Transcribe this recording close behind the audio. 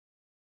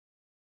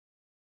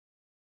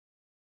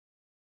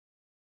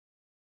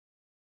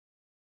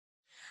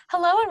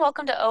Hello and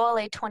welcome to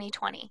OLA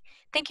 2020.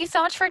 Thank you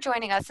so much for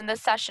joining us in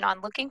this session on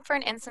looking for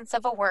an instance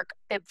of a work,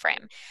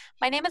 BIBFRAME.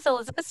 My name is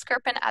Elizabeth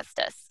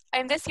Skirpin-Estes. I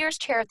am this year's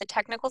chair of the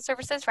Technical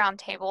Services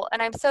Roundtable,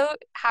 and I'm so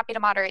happy to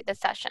moderate this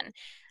session.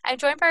 I'm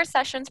joined by our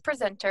session's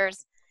presenter,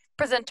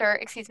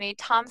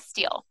 Tom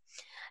Steele.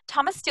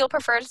 Thomas Steele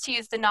prefers to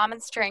use the nomen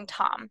string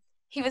Tom.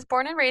 He was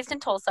born and raised in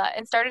Tulsa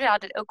and started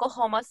out at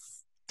Oklahoma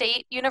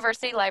State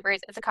University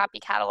Libraries as a copy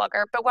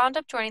cataloger, but wound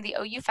up joining the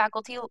OU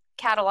faculty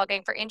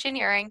cataloging for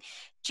engineering,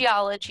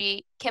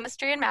 geology,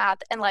 chemistry and math,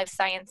 and life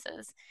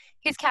sciences.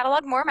 He's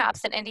cataloged more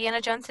maps than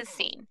Indiana Jones has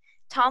seen.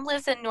 Tom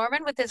lives in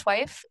Norman with his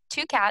wife,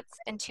 2 cats,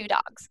 and 2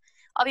 dogs.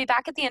 I'll be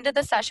back at the end of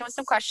the session with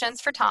some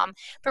questions for Tom,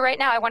 but right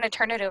now I want to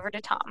turn it over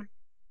to Tom.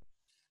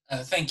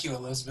 Thank you,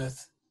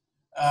 Elizabeth.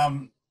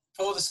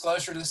 Full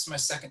disclosure, this is my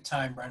second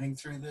time running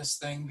through this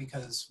thing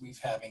because we've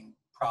having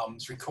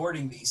problems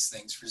recording these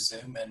things for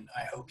Zoom, and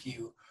I hope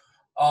you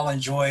all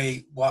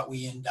enjoy what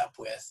we end up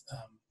with.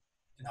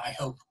 And I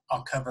hope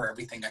I'll cover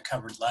everything I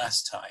covered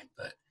last time,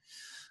 but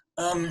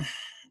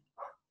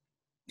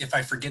if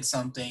I forget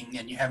something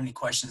and you have any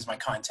questions, my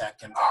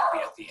contact info will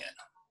be at the end.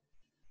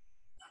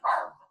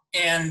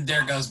 And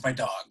there goes my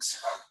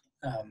dogs.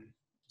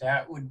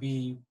 That would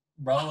be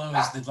Rolo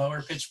is the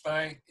lower pitched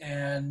bite,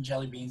 and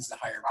Jelly Bean's the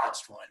higher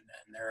pitched one,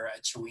 and they're a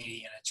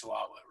Chiweenie and a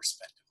Chihuahua,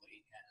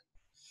 respectively.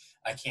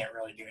 And I can't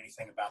really do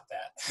anything about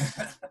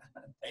that.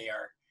 They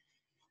are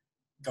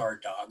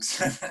guard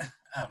dogs.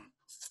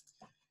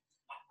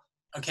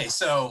 Okay,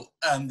 so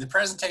the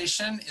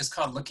presentation is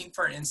called Looking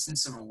for an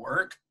Instance of a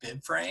Work,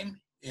 BIBFRAME.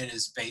 It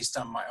is based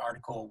on my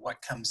article,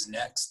 What Comes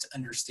Next?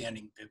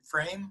 Understanding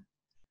BIBFRAME.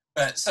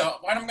 But so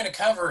what I'm going to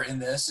cover in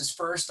this is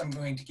first I'm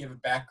going to give a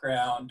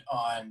background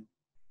on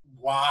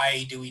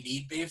why do we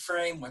need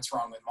BIBFRAME, what's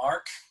wrong with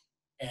MARC,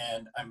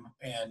 and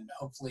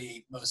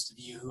hopefully most of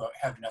you who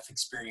have enough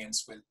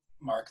experience with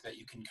MARC that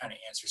you can kind of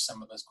answer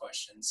some of those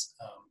questions.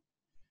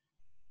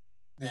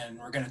 Then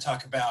we're going to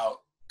talk about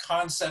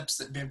concepts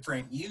that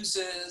BIBFRAME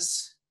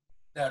uses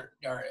that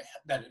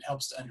it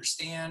helps to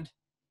understand.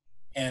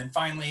 And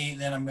finally,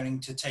 then I'm going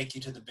to take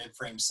you to the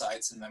BIBFRAME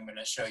sites, and I'm going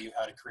to show you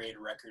how to create a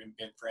record in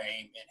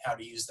BIBFRAME and how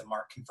to use the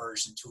MARC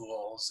conversion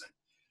tools,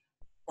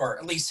 or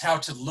at least how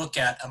to look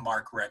at a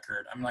MARC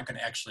record. I'm not going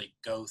to actually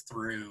go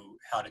through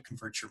how to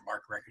convert your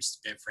MARC records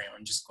to BIBFRAME.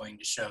 I'm just going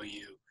to show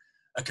you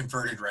a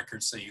converted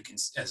record so you can,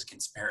 as a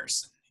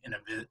comparison, in a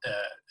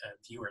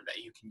viewer that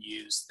you can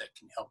use that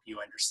can help you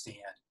understand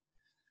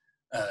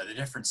the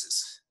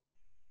differences.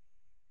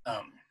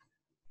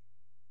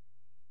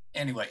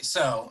 Anyway,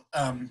 so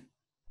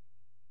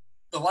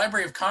the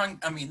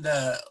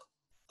the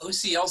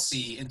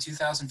OCLC in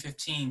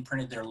 2015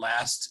 printed their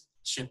last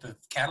ship of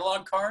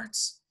catalog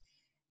cards,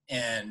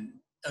 and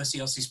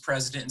OCLC's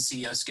president and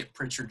CEO Skip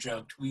Pritchard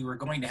joked we were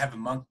going to have a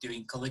monk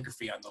doing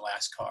calligraphy on the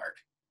last card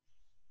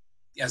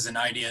as an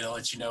idea to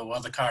let you know, well,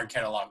 the card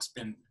catalog's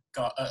been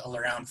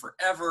around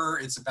forever.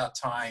 It's about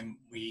time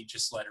we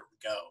just let it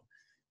go.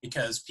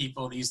 Because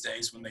people these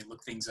days, when they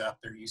look things up,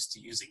 they're used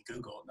to using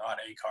Google, not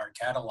a card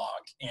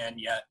catalog. And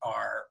yet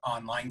our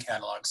online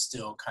catalogs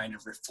still kind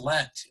of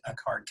reflect a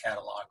card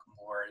catalog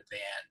more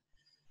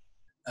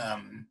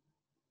than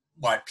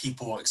what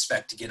people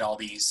expect to get all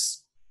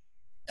these.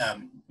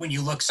 When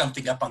you look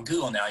something up on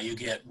Google now, you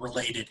get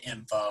related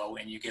info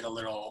and you get a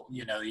little,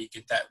 you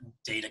get that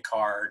data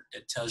card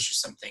that tells you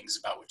some things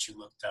about what you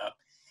looked up,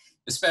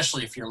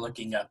 especially if you're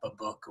looking up a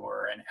book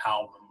or an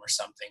album or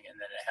something, and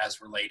then it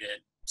has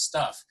related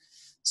stuff.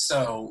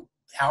 So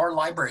how are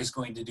libraries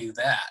going to do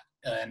that?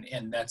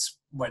 And that's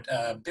what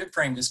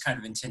BIBFRAME is kind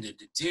of intended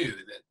to do.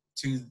 That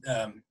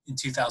in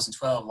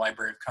 2012,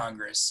 Library of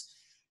Congress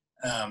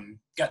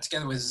got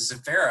together with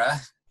Zafira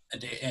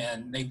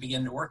and they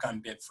began to work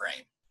on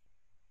BIBFRAME.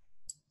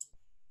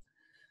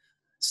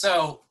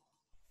 So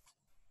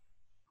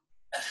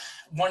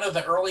one of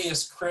the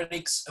earliest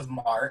critics of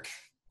MARC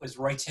was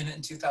Roy Tennant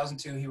in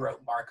 2002. He wrote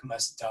MARC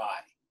Must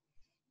Die.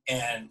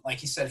 And like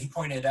he said, he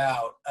pointed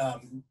out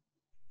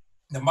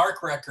the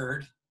MARC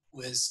record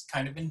was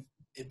kind of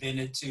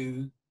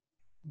invented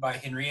by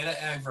Henrietta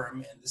Avram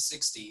in the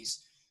 60s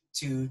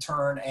to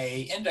turn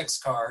a index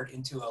card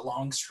into a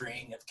long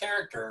string of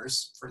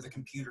characters for the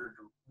computer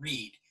to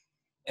read.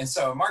 And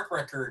so a MARC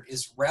record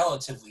is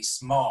relatively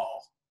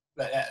small,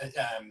 but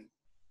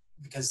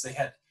because they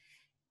had,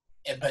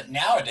 but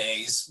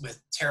nowadays with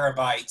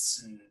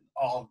terabytes and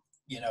all,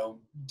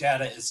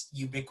 data is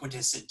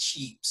ubiquitous and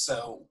cheap.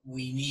 So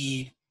we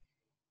need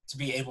to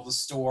be able to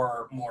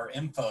store more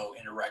info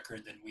in a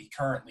record than we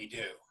currently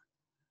do.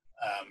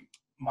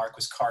 MARC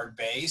was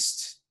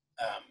card-based.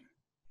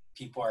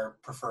 People are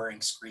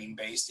preferring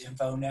screen-based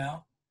info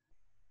now.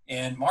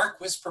 And MARC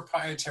was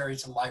proprietary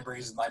to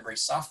libraries and library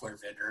software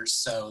vendors,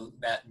 so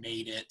that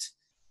made it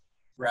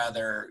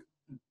rather,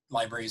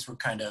 libraries were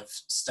kind of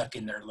stuck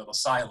in their little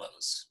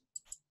silos.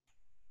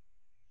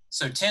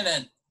 So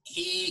Tennant,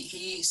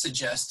 he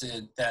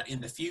suggested that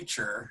in the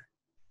future,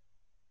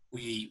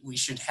 we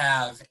should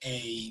have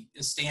a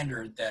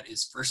standard that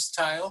is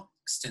versatile,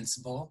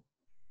 extensible,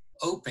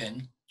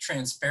 open,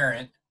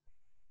 transparent,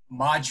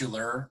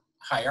 modular,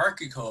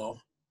 hierarchical,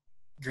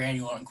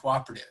 granular, and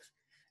cooperative.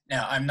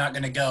 Now, I'm not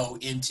going to go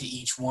into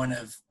each one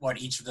of what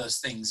each of those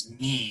things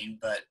mean,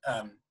 but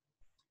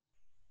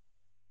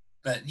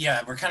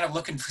yeah, we're kind of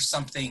looking for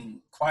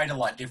something quite a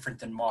lot different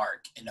than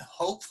MARC. And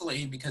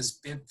hopefully, because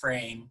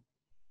BibFrame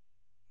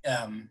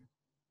can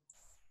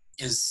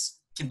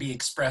be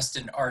expressed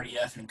in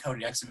RDF and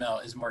encoded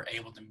XML, is more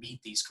able to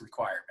meet these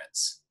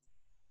requirements.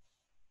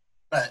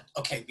 But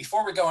okay,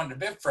 before we go into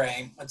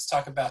BibFrame, let's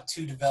talk about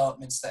two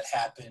developments that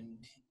happened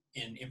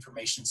in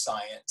information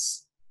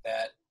science,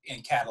 that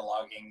in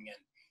cataloging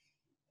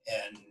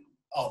and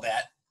all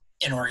that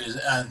in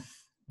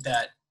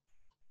that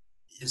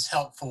is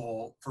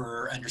helpful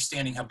for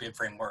understanding how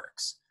BibFrame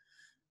works.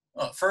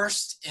 Well,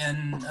 first,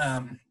 in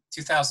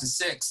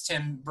 2006,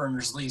 Tim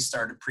Berners-Lee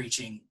started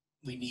preaching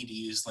we need to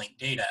use linked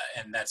data,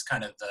 and that's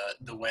kind of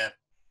the web,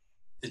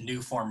 the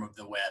new form of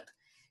the web.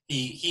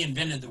 He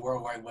invented the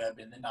World Wide Web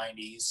in the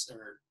 90s,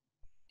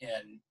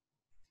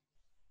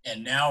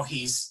 and now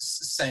he's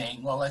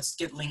saying, well, let's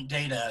get linked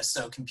data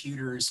so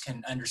computers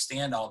can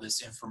understand all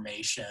this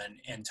information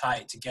and tie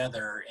it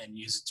together and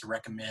use it to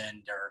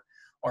recommend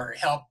or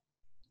help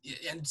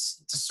and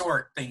to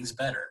sort things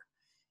better.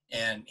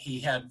 And he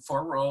had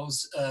 4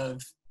 rows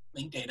of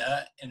linked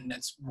data, and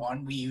that's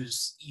one, we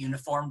use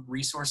uniform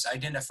resource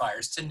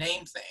identifiers to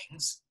name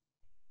things.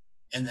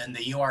 And then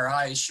the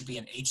URIs should be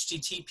in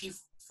HTTP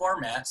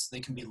format so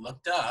they can be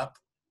looked up.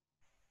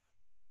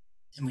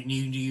 And we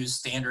need to use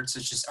standards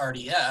such as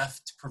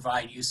RDF to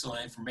provide useful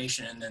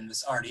information. And then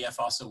this RDF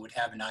also would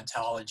have an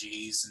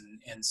ontologies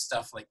and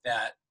stuff like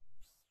that,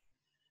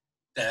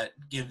 that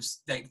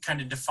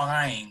kind of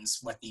defines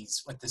what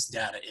this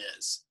data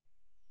is.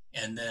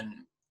 And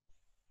then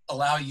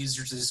allow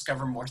users to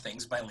discover more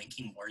things by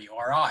linking more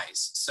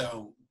URIs.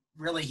 So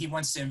really, he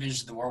wants to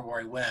envision the World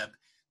Wide Web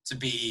to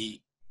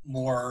be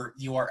more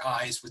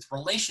URIs with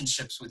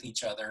relationships with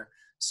each other,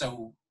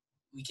 so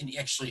we can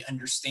actually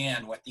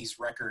understand what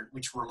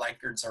which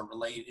records are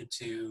related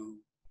to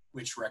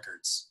which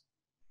records.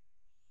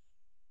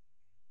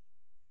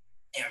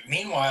 And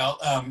meanwhile,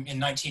 in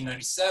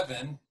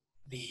 1997,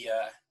 the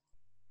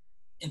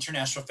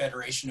International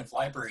Federation of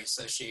Library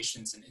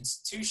Associations and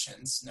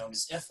Institutions, known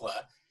as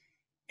IFLA,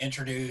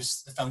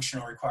 introduced the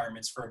functional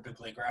requirements for a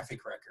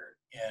bibliographic record.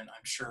 And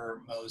I'm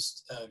sure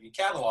most of you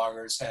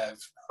catalogers have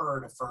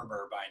heard of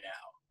FRBR by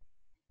now.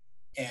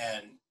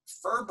 And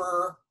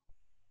FRBR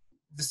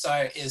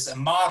is a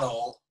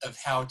model of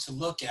how to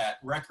look at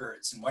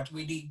records and what do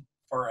we need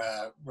for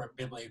a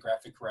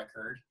bibliographic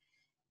record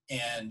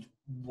and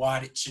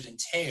what it should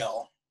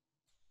entail.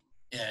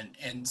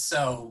 And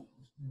so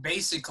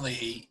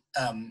basically,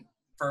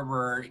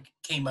 FRBR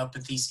came up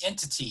with these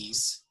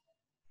entities,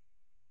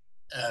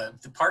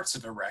 the parts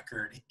of a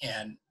record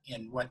and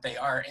what they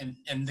are,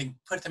 and they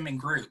put them in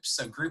groups.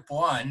 So group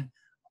 1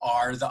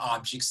 are the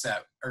objects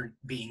that are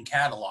being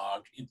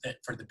cataloged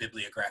for the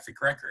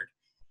bibliographic record.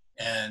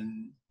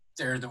 And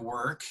they're the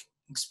work,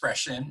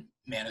 expression,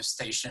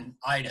 manifestation,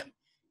 item.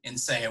 And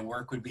say a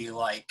work would be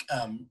like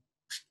William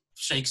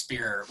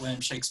Shakespeare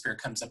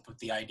comes up with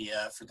the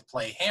idea for the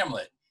play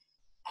Hamlet.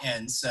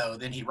 And so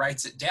then he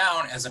writes it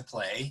down as a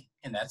play,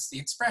 and that's the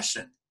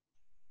expression.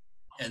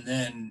 And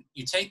then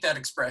you take that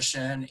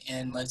expression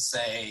and let's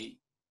say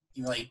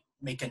you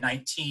make a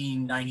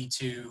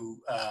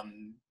 1992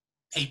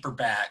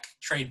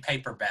 trade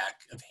paperback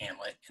of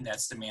Hamlet, and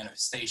that's the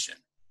manifestation.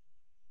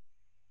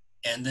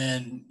 And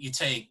then you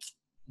take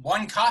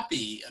 1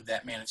 copy of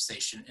that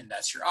manifestation, and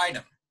that's your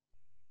item.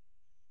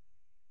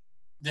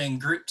 Then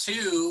group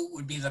 2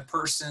 would be the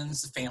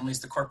persons, the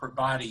families, the corporate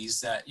bodies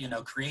that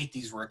create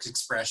these works,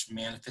 expression,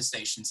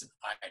 manifestations, and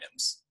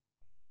items.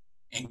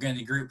 And then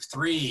the group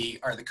 3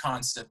 are the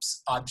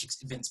concepts,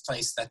 objects, events,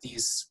 place that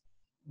these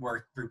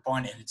group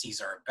 1 entities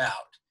are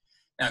about.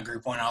 Now,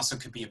 group 1 also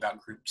could be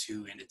about group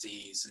 2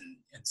 entities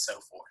and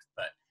so forth.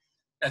 But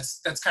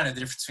that's kind of the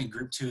difference between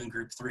group 2 and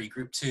group 3.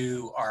 Group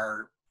 2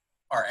 are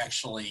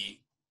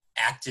actually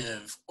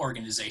active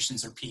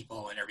organizations or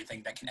people and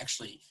everything that can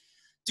actually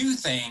do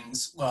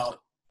things.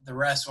 Well, the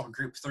rest,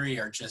 group 3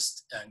 are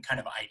just kind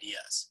of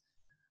ideas.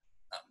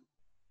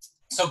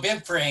 So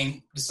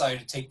BibFrame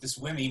decided to take this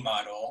WIMI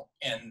model,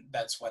 and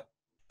that's what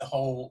the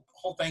whole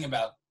thing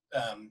about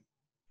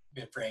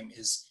BibFrame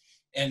is.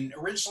 And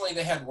originally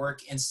they had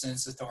work,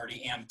 instance,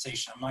 authority,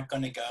 annotation. I'm not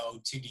going to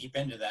go too deep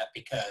into that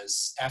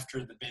because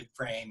after the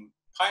BibFrame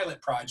pilot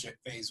project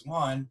phase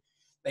 1,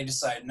 they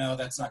decided, no,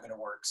 that's not going to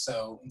work.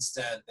 So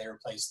instead they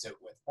replaced it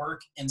with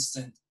work,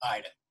 instant,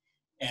 item.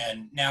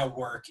 And now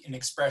work and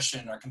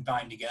expression are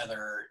combined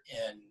together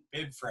in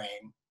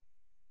BibFrame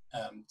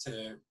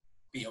to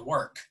be a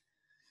work.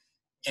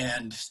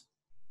 And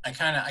I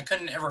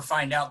couldn't ever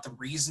find out the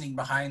reasoning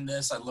behind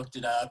this. I looked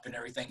it up and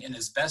everything, and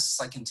as best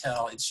as I can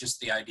tell, it's just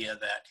the idea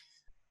that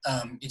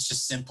it's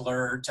just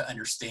simpler to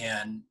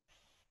understand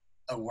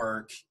a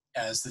work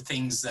as the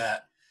things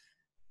that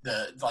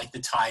like the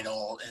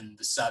title and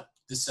the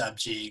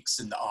subjects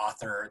and the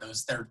author,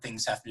 their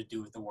things have to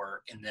do with the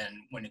work. And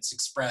then when it's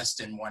expressed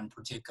in one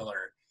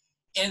particular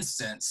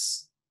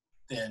instance,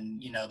 than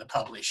the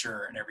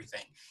publisher and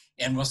everything.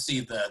 And we'll see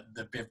the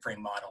BibFrame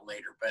model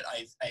later, but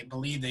I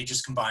believe they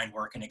just combine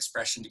work and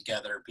expression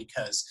together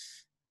because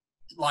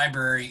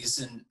libraries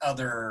and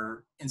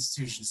other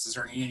institutions that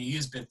are going to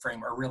use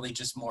BibFrame are really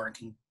just more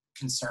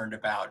concerned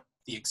about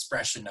the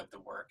expression of the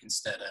work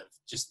instead of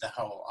just the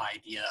whole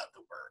idea of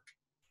the work.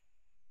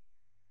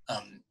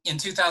 In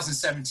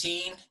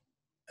 2017,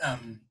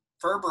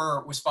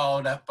 Ferber was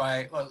followed up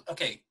by, well,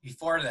 okay,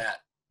 before that,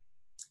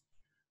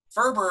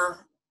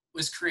 Ferber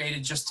was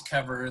created just to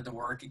cover the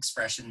work,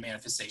 expression,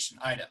 manifestation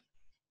item.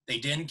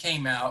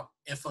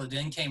 IFLA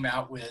then came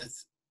out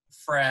with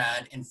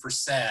FRAD and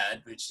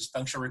FRSAD, which is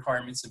functional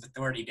requirements of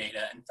authority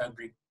data, and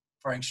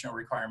functional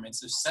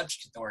requirements of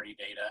subject authority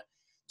data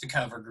to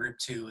cover group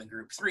 2 and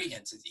group 3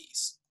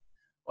 entities.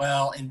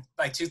 Well,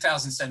 by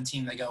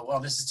 2017, they go, well,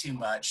 this is too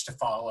much to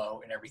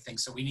follow and everything,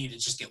 so we need to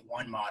just get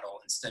one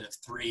model instead of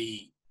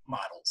 3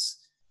 models.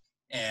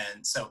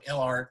 And so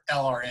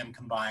LRM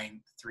combined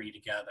 3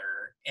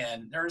 together,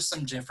 and there are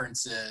some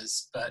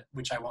differences, but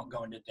which I won't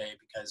go into today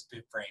because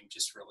BibFrame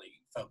just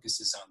really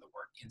focuses on the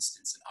work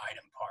instance and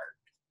item part,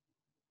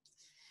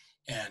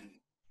 and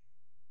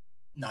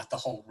not the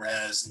whole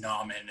res,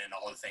 nomen, and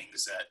all the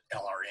things that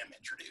LRM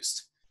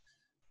introduced.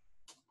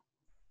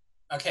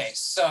 Okay,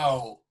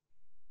 so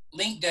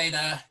link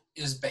data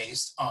is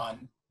based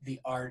on the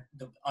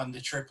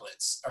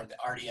triplets, or the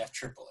RDF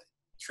triple.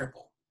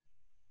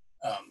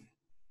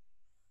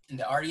 And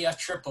the RDF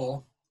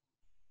triple,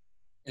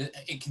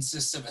 it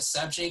consists of a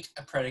subject,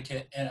 a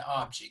predicate, and an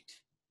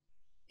object.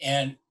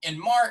 And in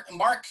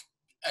MARC,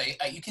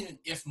 you can,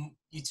 if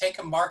you take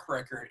a MARC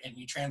record and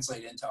you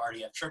translate it into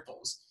RDF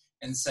triples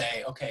and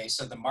say, okay,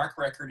 so the MARC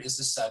record is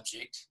the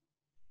subject,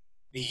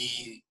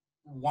 the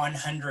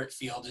 100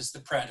 field is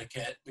the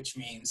predicate, which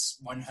means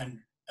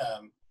 100,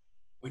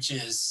 which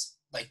is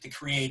like the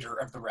creator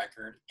of the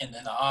record, and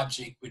then the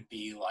object would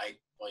be like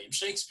William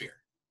Shakespeare.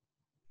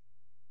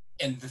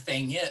 And the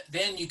thing is,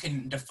 then you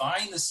can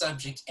define the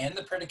subject and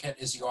the predicate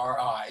as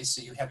URI.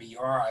 So you have a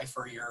URI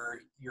for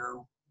your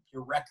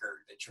record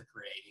that you're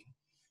creating.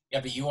 You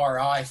have a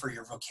URI for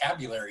your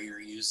vocabulary you're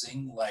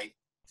using, like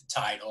the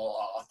title,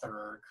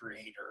 author,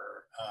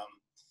 creator,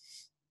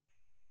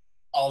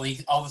 all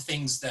the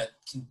things that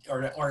can,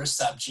 or a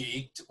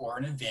subject or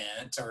an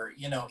event, or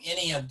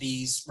any of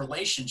these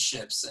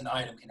relationships an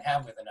item can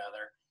have with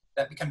another.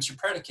 That becomes your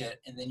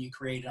predicate, and then you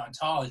create an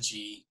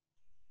ontology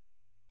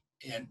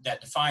and that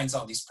defines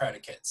all these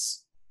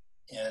predicates,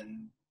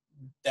 and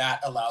that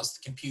allows the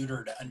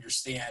computer to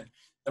understand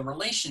the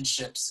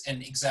relationships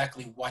and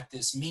exactly what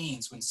this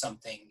means when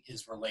something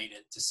is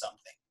related to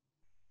something.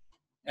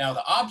 Now,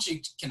 the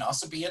object can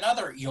also be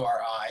another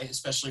URI,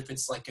 especially if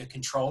it's like a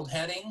controlled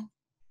heading,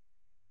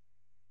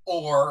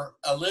 or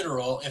a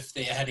literal if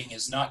the heading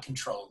is not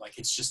controlled, like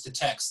it's just a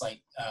text,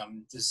 like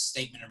this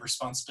statement of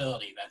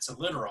responsibility. That's a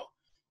literal,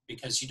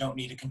 because you don't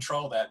need to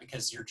control that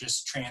because you're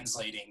just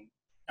transliterating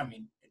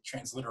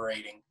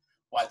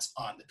what's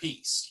on the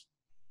piece.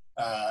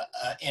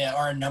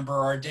 Or a number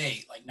or a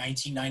date, like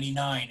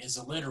 1999 is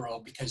a literal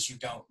because you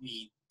don't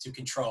need to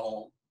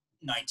control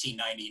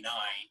 1999,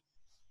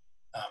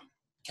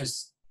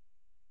 because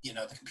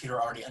the computer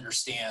already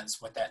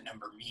understands what that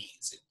number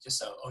means. It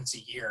just, oh, it's a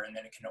year, and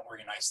then it can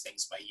organize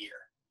things by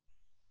year.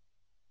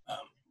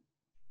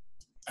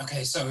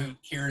 Okay, so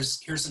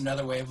here's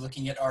another way of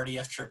looking at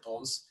RDF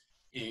triples.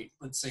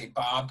 Let's say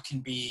Bob can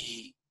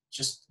be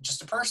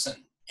just a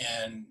person,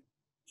 and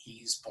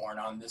he's born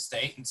on this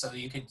date, and so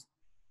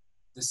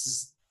this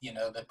is,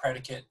 the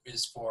predicate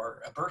is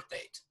for a birth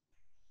date.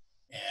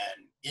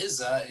 And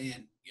Isa,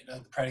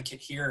 the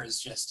predicate here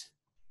is just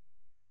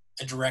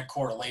a direct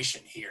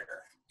correlation here.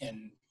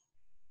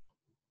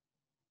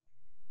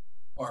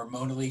 Or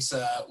Mona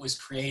Lisa was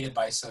created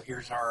by, so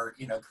here's our,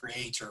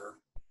 creator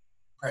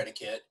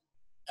predicate,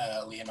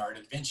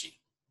 Leonardo da Vinci.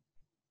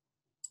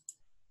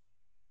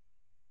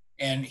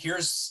 And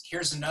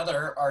here's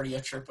another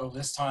RDF triple.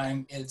 This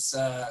time it's,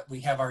 we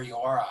have our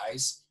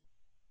URIs,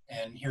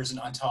 and here's an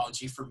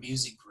ontology for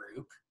music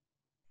group.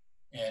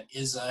 And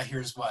Isa,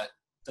 here's what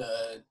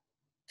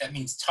that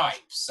means type.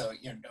 So,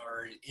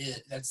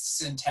 that's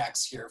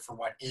syntax here for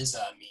what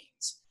Isa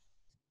means.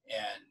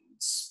 And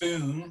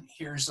spoon,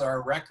 here's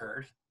our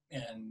record,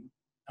 and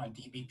on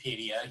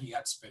DBpedia, you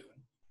got spoon.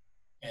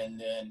 And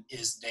then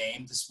is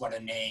name, this is what a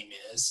name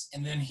is.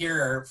 And then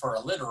here for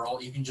a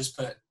literal, you can just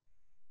put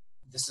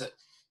this, the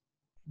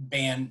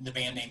band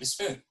name is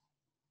Spoon.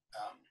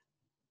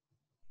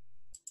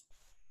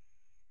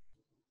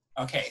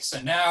 Okay, so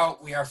now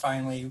we are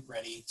finally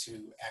ready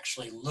to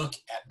actually look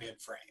at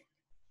BibFrame.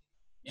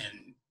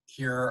 And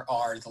here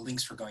are the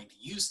links we're going to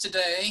use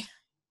today.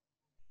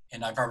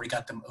 And I've already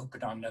got them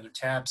open on another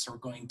tab, so we're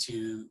going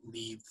to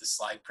leave the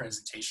slide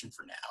presentation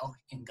for now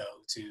and go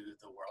to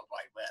the World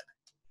Wide Web.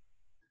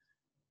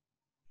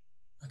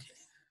 Okay.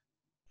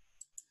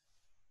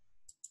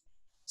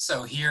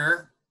 So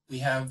here we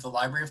have the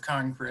Library of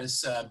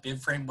Congress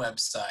BibFrame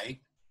website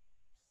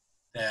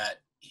that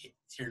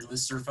here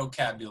lists their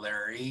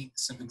vocabulary,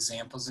 some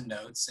examples and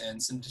notes,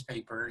 and some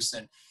papers.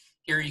 And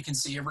here you can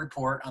see a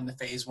report on the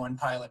phase 1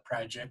 pilot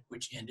project,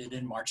 which ended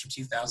in March of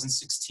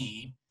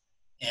 2016.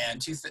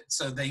 And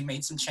so they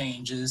made some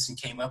changes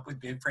and came up with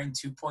BibFrame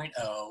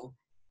 2.0.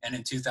 And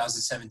in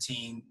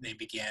 2017, they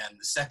began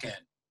the second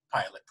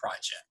pilot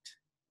project.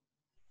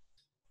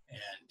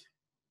 And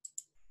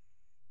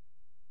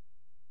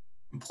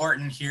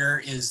important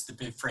here is the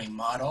BibFrame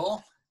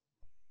model.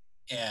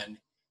 And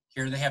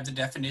here they have the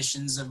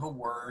definitions of a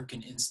work,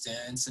 an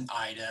instance, an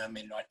item,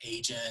 and what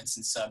agents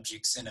and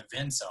subjects and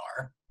events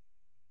are.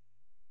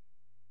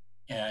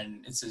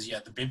 And it says, yeah,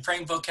 the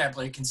BibFrame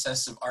vocabulary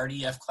consists of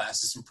RDF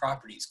classes and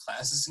properties.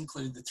 Classes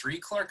include the 3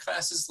 core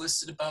classes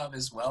listed above,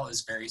 as well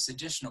as various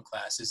additional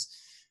classes.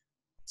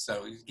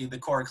 So you give the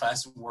core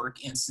class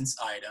work, instance,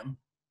 item,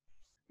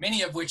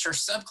 many of which are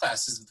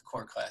subclasses of the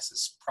core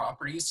classes.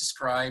 Properties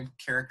describe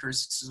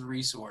characteristics of the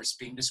resource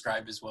being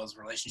described, as well as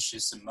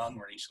relationships among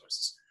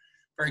resources.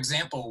 For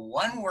example,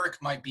 one work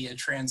might be a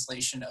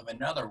translation of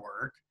another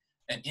work.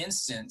 An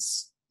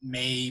instance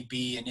may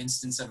be an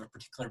instance of a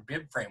particular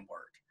BibFrame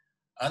work.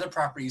 Other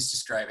properties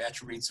describe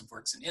attributes of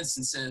works and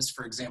instances.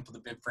 For example, the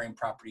BibFrame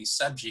property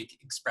subject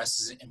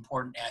expresses an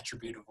important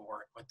attribute of a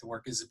work, what the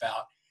work is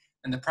about,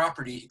 and the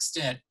property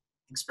extent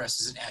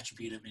expresses an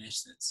attribute of an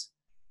instance.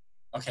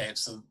 Okay,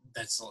 so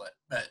that's it.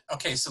 But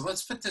okay, so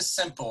let's put this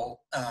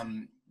simple.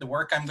 The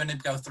work I'm going to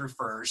go through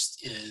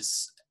first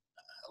is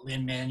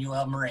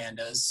Lin-Manuel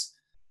Miranda's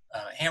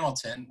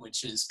Hamilton,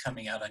 which is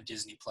coming out on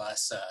Disney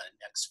Plus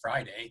next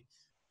Friday.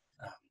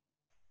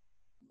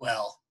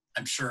 Well,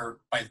 I'm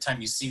sure by the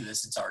time you see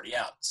this, it's already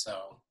out.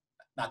 So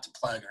not to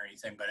plug or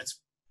anything, but it's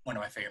one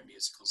of my favorite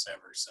musicals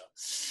ever. So,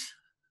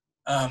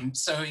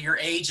 so your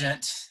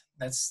agent,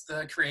 that's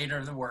the creator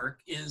of the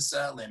work, is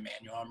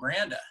Lin-Manuel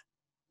Miranda.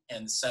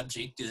 And the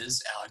subject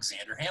is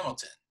Alexander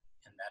Hamilton.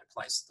 And that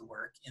applies to the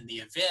work. And the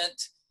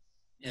event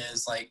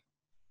is like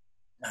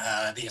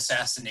the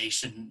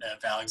assassination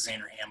of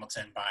Alexander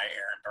Hamilton by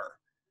Aaron Burr.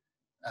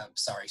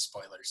 Sorry,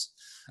 spoilers.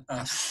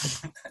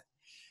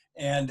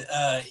 And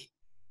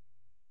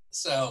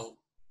so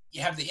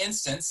you have the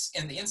instance,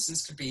 and the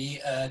instance could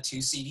be a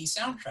 2-CD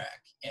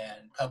soundtrack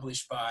and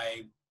published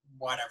by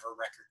whatever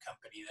record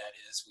company that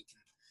is. We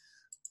can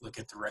look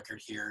at the record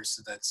here.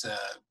 So that's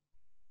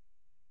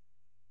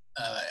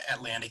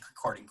Atlantic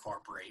Recording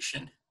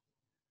Corporation.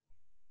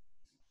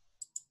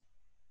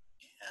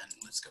 And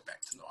let's go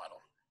back to the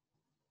model.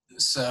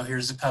 So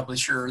here's the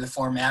publisher. The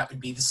format would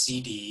be the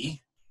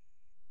CD.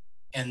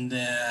 And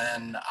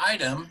then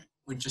item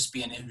would just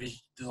be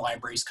the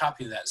library's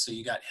copy of that. So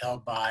you got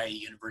held by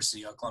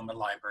University of Oklahoma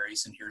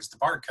Libraries, and here's the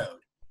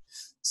barcode.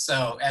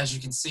 So as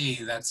you can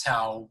see, that's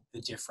how the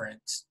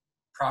different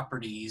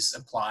properties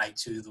apply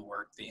to the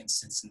work, the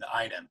instance, and the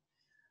item.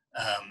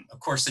 Of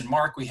course, in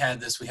MARC, we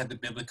had the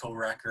biblical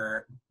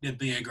record,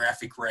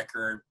 bibliographic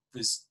record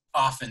was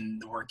often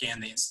the work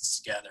and the instance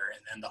together,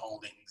 and then the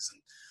holdings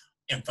and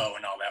info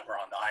and all that were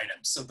on the item.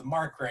 So the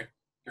MARC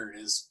record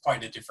is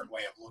quite a different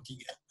way of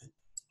looking at it.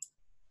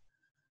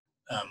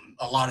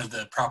 A lot of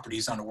the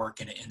properties on a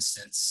work and an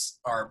instance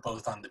are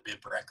both on the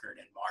bib record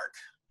and MARC.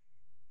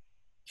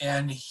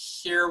 And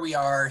here we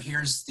are,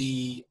 here's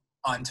the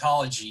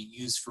ontology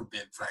used for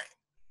BibFrame.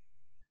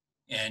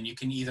 And you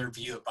can either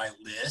view it by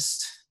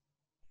list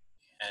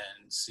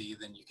and see,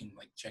 then you can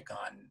like check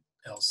on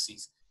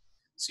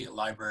see a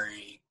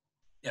library,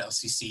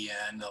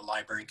 LCCN, the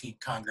Library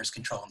Congress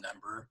Control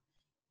Number,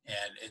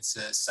 and it's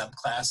a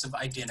subclass of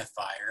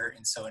identifier.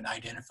 And so an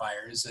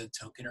identifier is a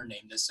token or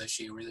name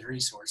associated with a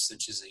resource,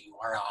 such as a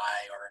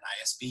URI or an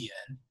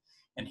ISBN.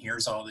 And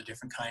here's all the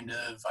different kind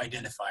of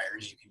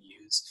identifiers you can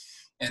use.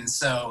 And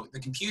so the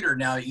computer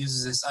now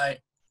uses this,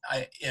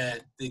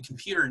 the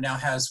computer now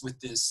has, with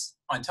this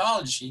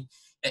ontology,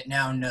 it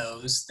now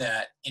knows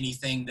that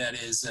anything that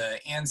is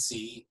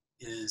ANSI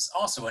is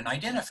also an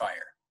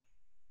identifier.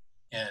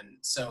 And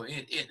so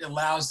it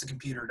allows the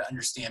computer to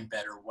understand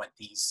better what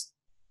these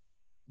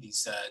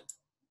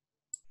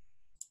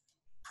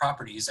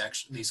properties,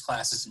 actually, these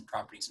classes and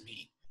properties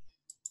mean.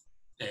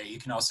 You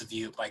can also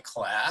view it by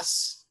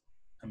class,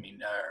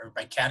 or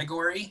by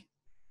category,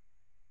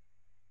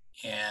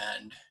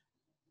 and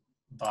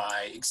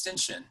by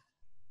extension.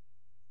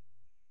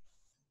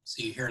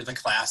 So here are the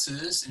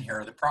classes, and here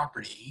are the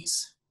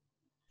properties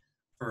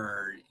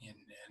for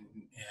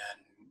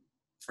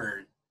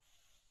for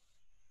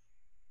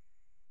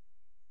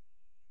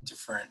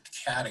different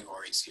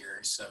categories here.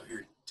 So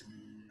here,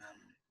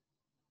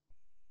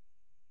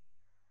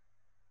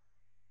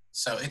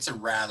 so it's a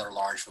rather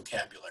large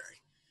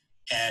vocabulary.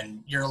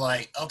 And you're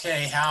like,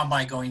 okay, how am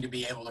I going to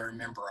be able to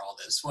remember all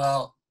this?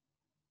 Well,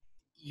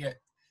 yeah,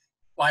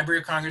 Library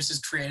of Congress has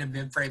created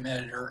a BibFrame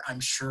editor. I'm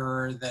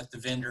sure that the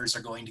vendors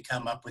are going to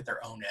come up with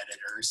their own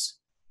editors.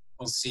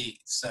 We'll see.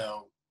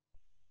 So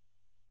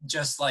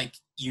just like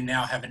you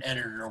now have an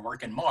editor to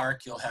work in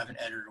MARC, you'll have an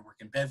editor to work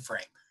in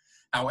BibFrame.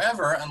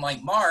 However,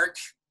 unlike MARC,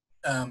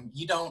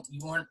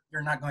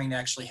 you're not going to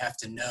actually have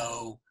to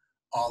know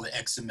all the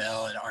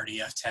XML and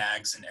RDF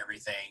tags and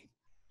everything.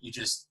 You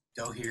just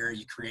go here,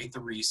 you create the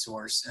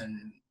resource,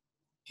 and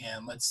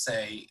And let's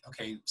say,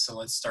 okay, so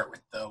let's start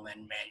with the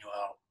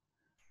Lin-Manuel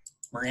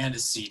Miranda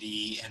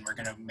CD, and we're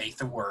gonna make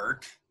the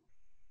work.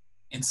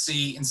 And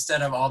see,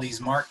 instead of all these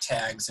MARC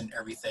tags and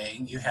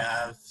everything, you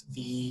have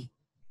the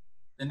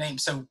name.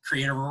 So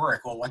creative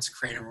work. Well, what's a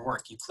creative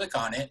work? You click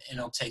on it and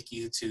it'll take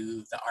you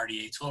to the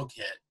RDA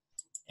toolkit.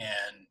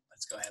 And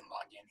let's go ahead and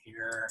log in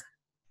here.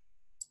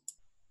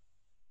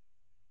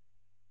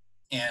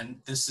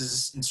 And this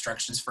is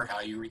instructions for how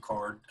you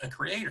record a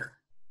creator.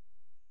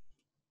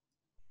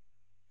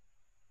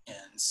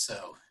 And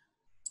so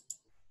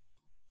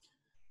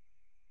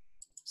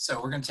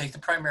we're going to take the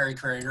primary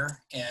creator,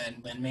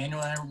 and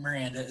Lin-Manuel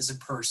Miranda is a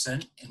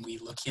person, and we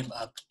look him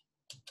up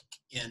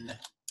in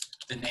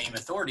the name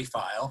authority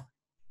file,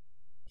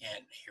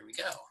 and here we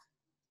go.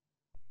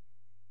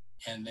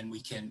 And then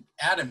we can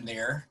add him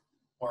there,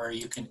 or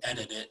you can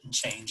edit it and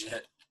change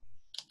it.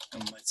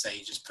 And let's say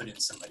you just put in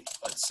somebody,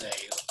 let's say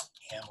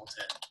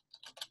Hamilton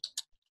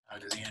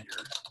Alexander.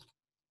 And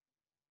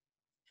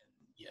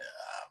yeah,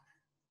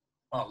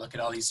 well, look at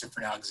all these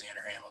different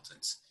Alexander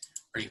Hamiltons.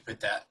 Or you put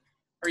that,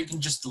 or you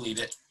can just delete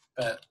it.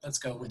 But let's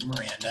go with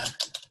Miranda.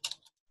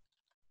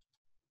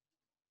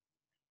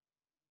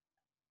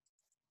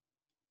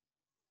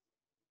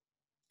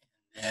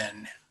 And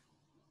then,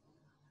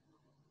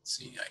 let's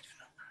see,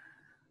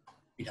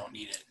 we don't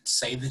need it.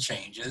 Save the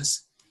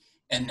changes.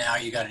 And now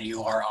you got a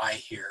URI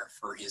here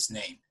for his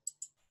name.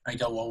 I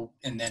go, well,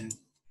 and then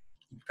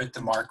put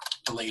the MARC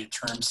related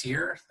terms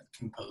here, the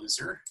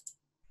composer.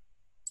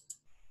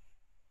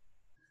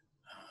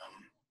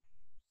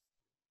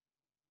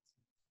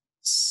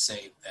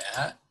 Save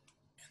that.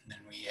 And then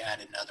we add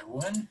another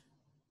one.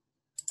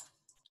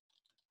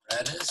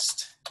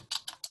 Reddist.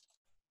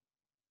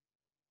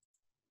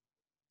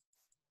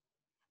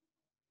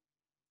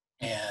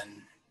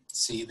 And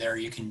see there,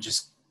 you can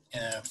just,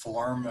 in a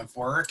form of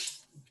work,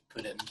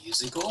 put it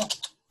musical.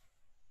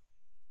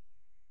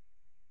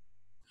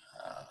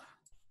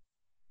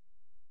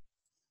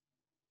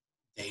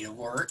 Date of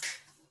work,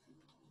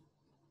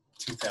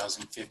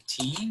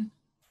 2015.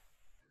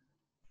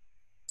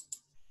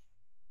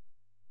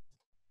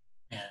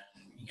 And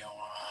you go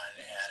on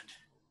and,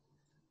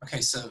 okay,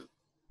 so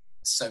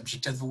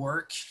subject of the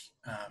work,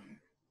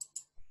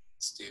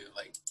 let's do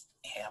like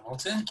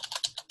Hamilton,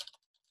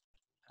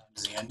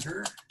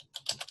 Alexander.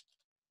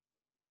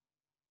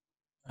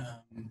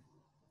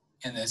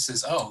 And this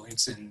is, oh,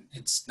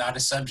 it's not a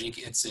subject,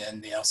 it's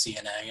in the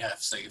LCNAF,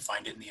 so you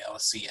find it in the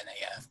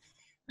LCNAF.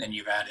 Then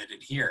you've added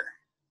it here.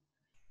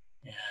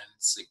 And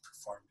it's like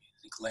perform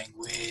music,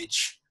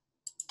 language,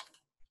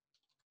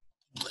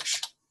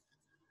 English.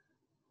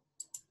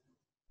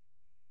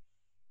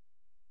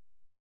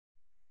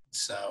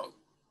 So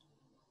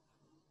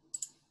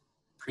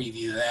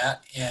preview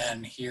that,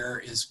 and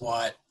here is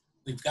what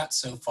we've got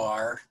so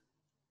far.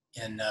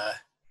 In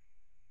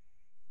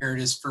here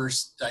it is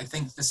first. I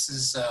think this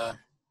is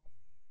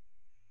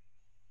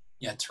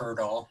yeah,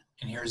 turtle,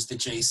 and here's the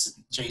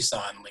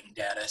JSON link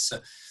data.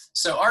 So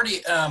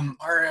already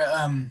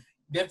our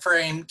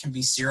BibFrame can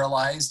be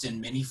serialized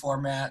in many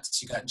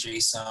formats. You got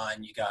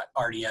JSON, you got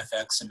RDF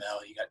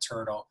XML, you got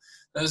turtle.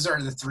 Those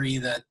are the three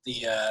that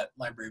the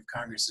Library of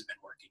Congress has been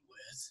working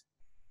with.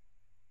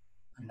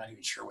 I'm not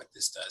even sure what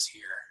this does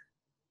here.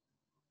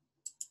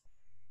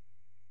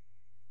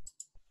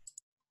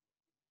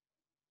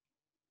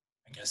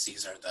 I guess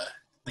these are the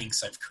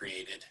links I've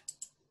created.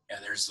 Yeah,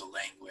 there's the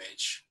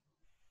language,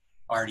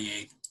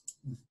 RDA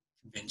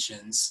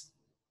conventions,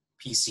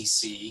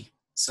 PCC.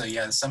 So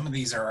yeah, some of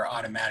these are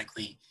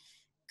automatically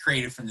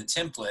created from the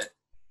template.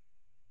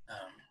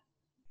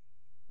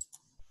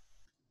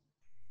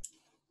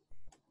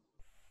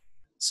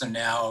 So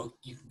now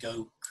you can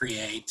go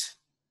create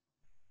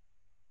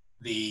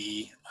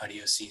the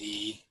audio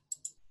CD.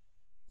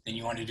 Then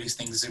you want to do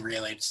things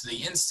related to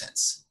the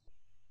instance.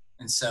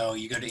 And so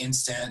you go to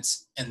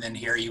instance, and then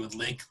here you would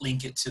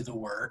link it to the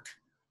work,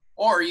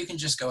 or you can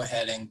just go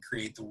ahead and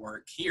create the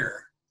work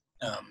here.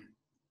 Do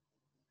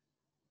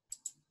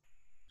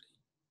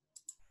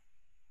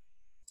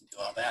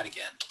all that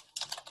again.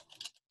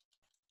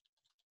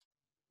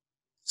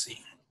 Let's see.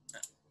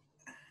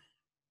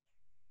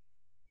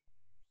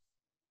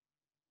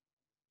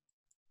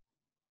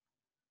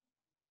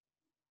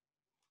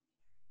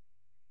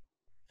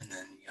 And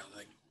then, you know,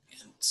 like,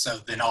 so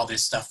then all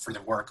this stuff for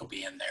the work will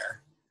be in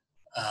there.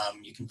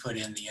 You can put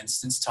in the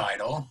instance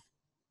title.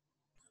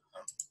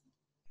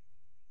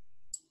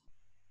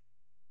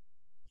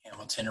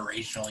 Hamilton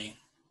originally.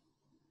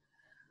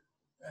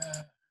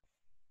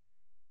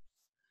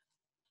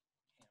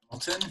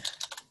 Hamilton.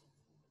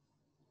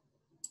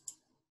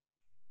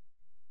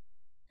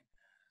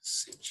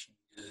 Save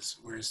changes.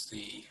 Where's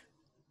the?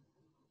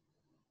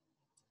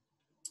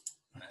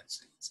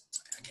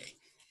 Okay.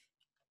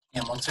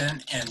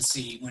 Hamilton, and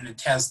see when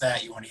it has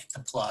that, you want to hit the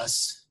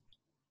plus.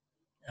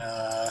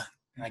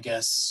 And I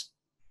guess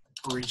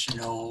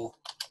original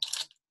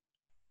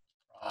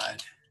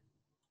Broadway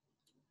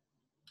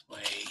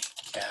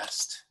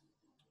cast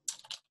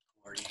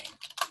recording.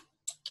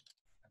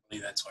 I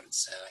believe that's what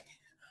it's saying. And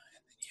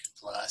then you hit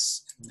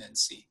plus, and then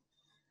see.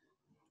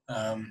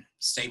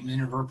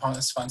 Statement of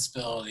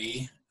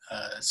responsibility.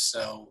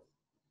 So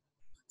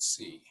let's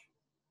see.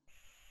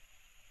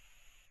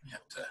 We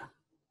have to,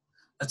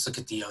 let's look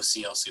at the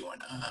OCLC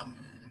one.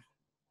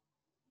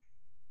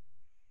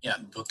 Yeah,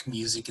 book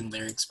music and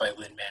lyrics by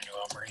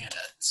Lin-Manuel Miranda.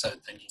 So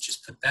then you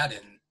just put that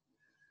in.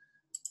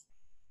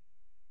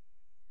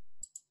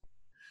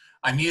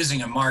 I'm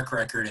using a MARC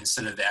record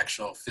instead of the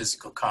actual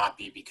physical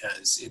copy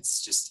because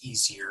it's just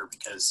easier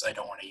because I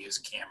don't want to use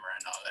a camera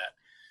and all that.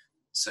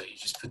 So you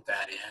just put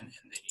that in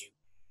and then you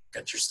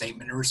got your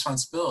statement of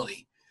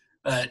responsibility.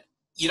 But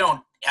you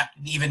don't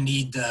even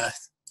need the,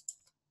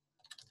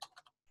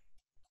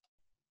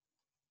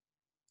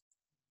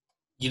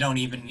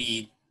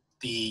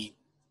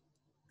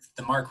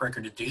 the MARC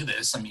record to do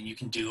this. I mean, you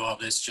can do all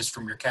this just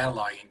from your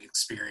cataloging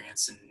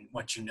experience and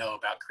what you know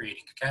about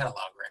creating a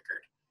catalog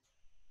record.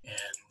 And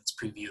let's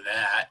preview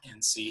that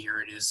and see,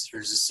 here it is.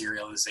 Here's the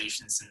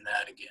serializations in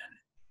that again.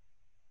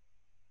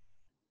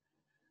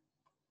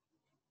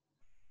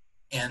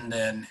 And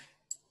then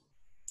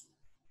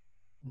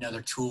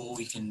another tool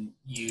we can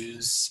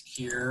use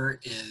here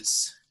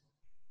is,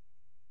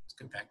 let's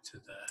go back to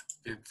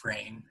the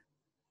BibFrame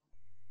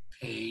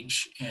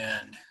page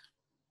and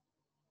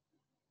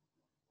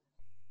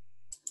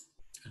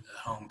go to the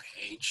home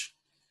page.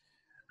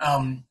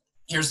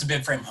 Here's the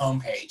BibFrame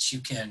homepage.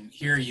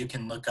 You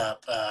can look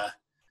up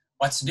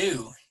what's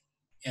new,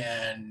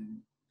 and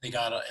they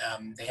had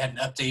an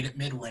update at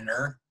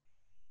midwinter,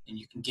 and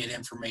you can get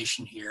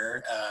information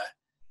here.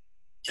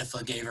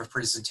 IFLA gave a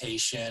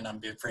presentation on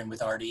BibFrame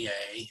with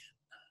RDA.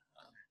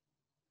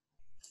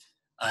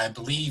 I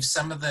believe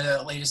some of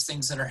the latest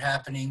things that are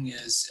happening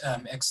is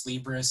Ex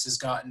Libris has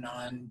gotten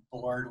on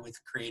board with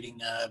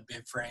creating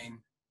BibFrame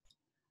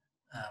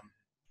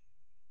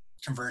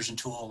conversion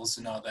tools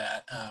and all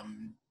that.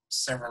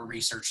 Several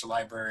research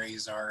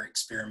libraries are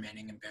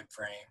experimenting in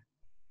BibFrame.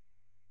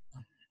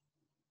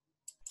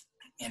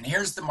 And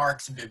here's the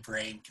MARC to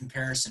BibFrame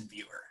comparison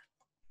viewer.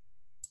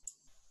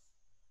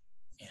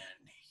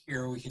 And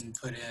here we can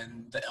put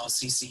in the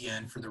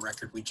LCCN for the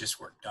record we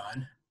just worked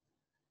on.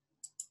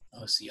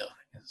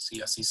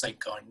 CLC site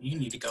going, you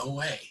need to go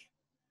away.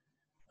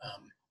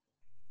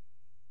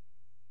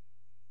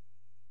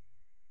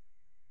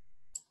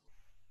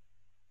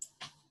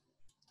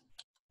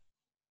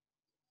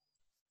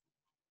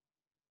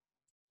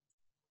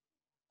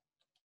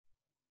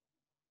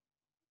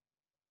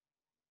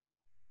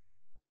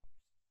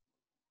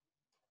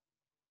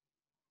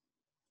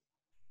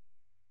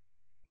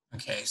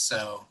 Okay,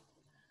 so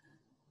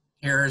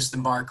here's the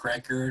MARC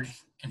record,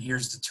 and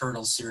here's the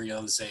turtle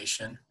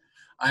serialization.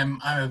 I'm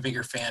a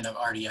bigger fan of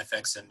RDF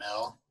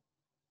XML,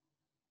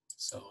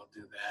 so we'll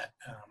do that.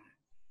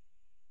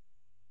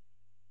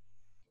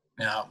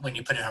 Now, when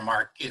you put in a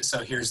MARC, so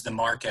here's the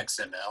MARC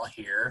XML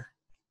here,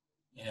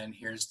 and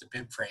here's the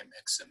BibFrame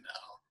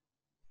XML.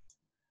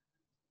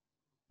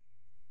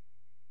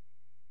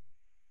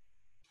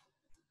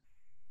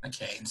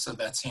 Okay, and so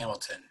that's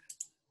Hamilton.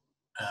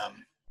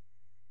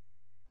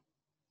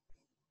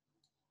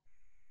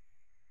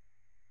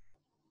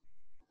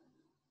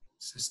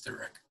 This is the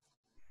record.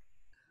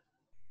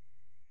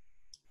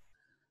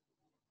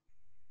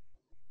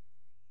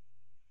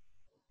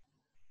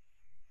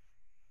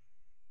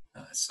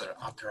 That's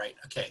off the right.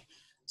 Okay,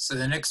 so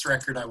the next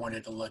record I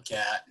wanted to look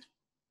at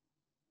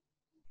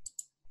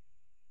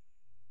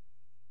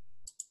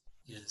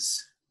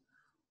is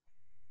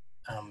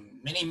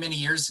many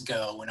years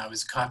ago when I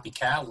was a copy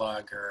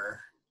cataloger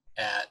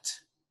at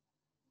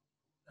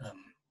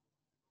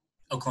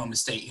Oklahoma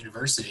State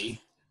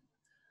University.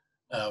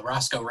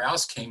 Roscoe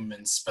Rouse came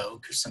and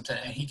spoke or something,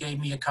 and he gave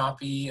me a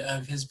copy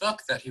of his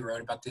book that he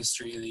wrote about the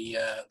history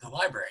of the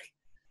library.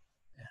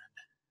 And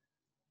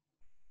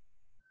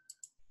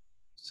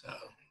so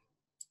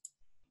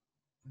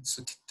let's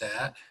look at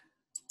that.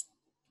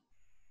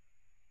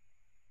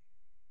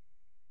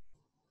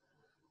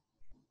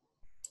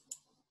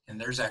 And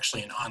there's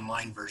actually an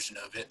online version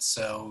of it.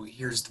 So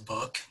here's the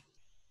book.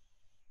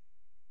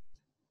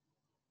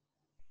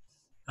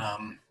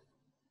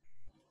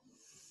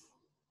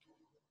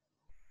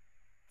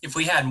 If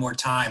we had more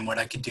time, what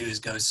I could do is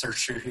go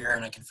search through here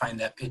and I can find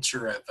that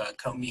picture of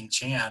Ko-Ming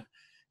Chan,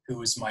 who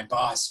was my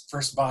boss,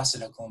 first boss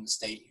at Oklahoma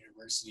State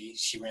University.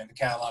 She ran the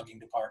cataloging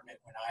department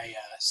when I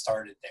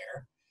started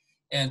there.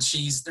 And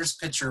there's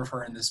a picture of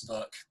her in this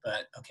book,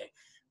 but okay.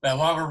 But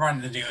what we're going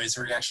to do is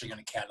we're actually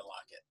going to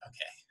catalog it.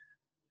 Okay.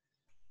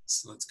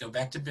 So let's go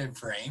back to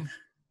BibFrame.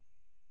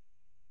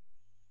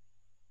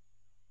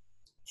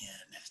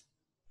 And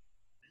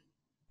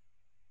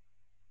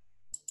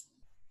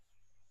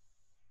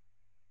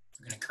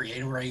we're going to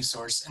create a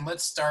resource, and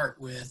let's start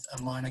with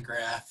a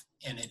monograph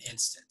and an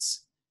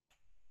instance.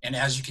 And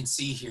as you can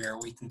see here,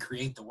 we can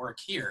create the work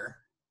here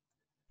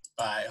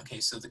by, okay,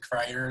 so the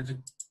creator of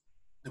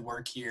the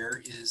work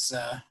here is,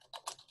 and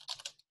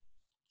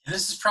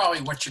this is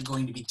probably what you're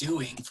going to be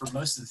doing for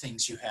most of the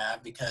things you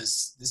have,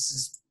 because this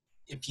is,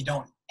 if you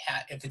don't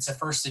have, if it's a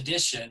first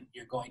edition,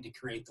 you're going to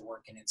create the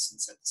work and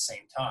instance at the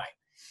same time.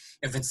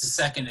 If it's the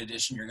second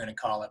edition, you're going to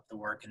call up the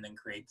work and then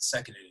create the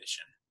second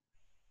edition.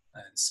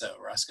 And so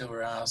Roscoe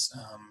Rouse,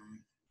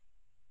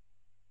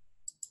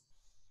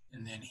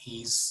 and then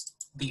he's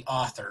the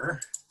author.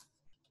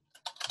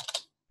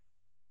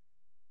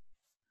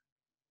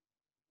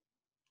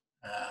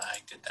 I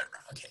did that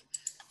wrong. Okay.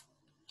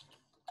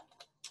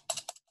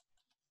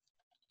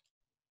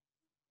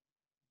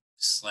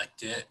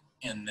 Select it,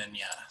 and then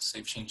yeah,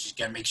 save changes. You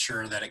gotta make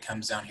sure that it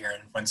comes down here,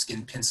 and once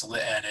again, pencil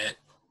to edit,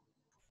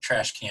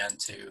 trash can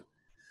to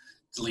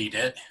delete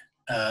it.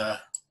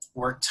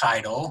 Work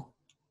title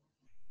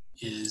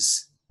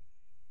is,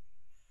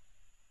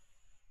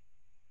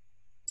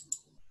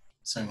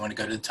 so we want to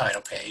go to the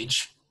title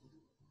page.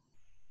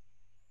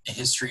 A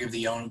History of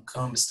the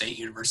Oklahoma State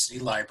University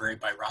Library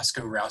by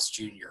Roscoe Rouse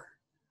Jr.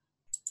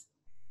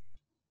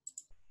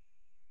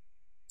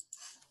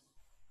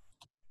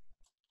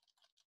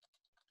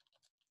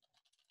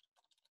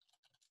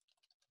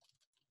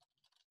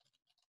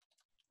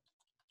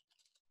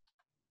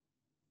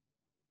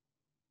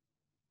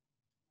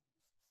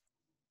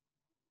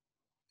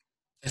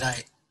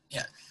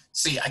 Yeah.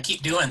 See, I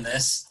keep doing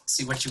this.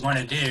 See, what you want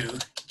to do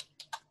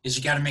is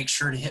you got to make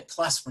sure to hit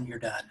plus when you're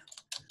done.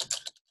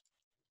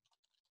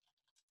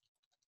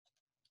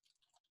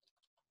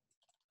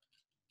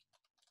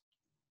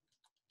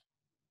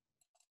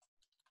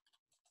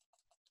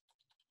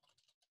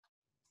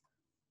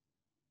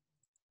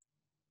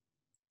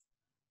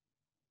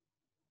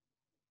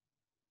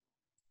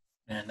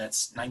 And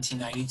that's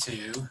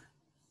 1992.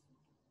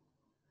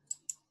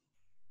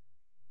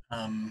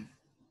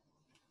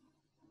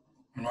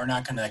 And we're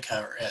not going to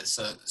cover it.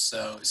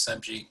 So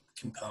subject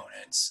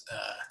components.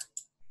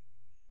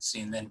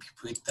 See, and then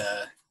put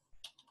the,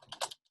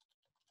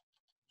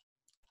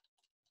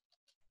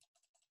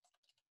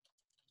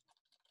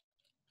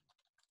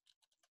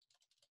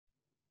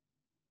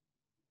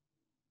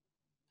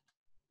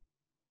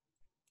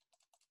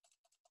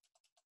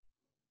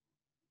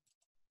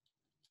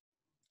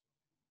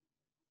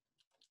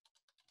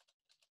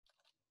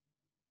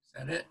 is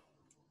that it?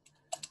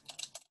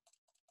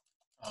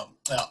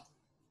 Well,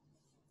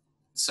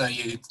 so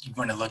you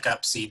want to look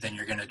up, see, then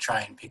you're going to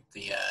try and pick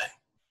the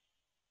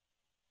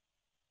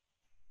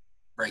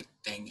right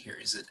thing here.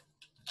 Is it?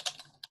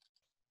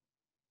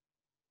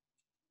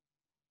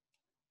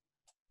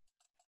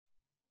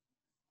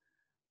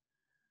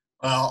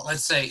 Well,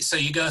 let's say, so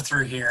you go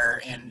through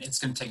here and it's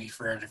going to take me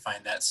forever to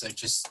find that. So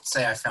just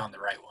say I found the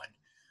right one.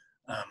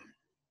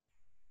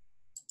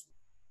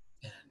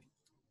 In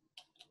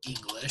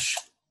English.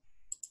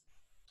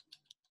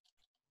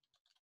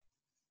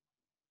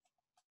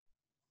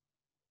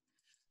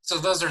 So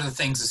those are the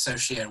things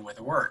associated with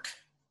the work.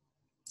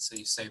 So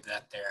you save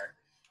that there,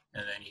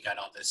 and then you got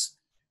all this.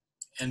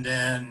 And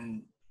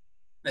then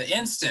the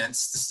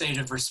instance, the state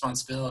of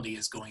responsibility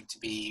is going to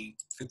be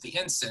with the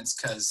instance,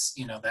 because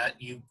you know that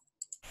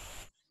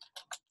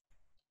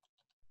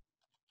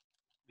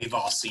we've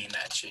all seen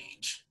that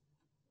change.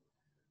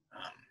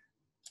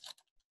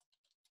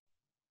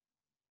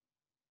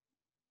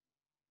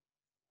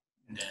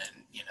 And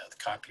then, you know, the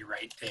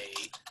copyright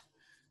date,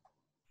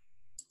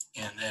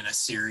 and then a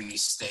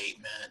series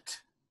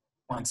statement.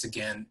 Once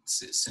again,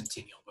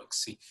 Centennial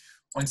Books. See,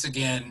 once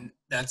again,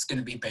 that's going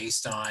to be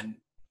based on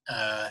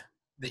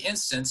the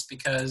instance,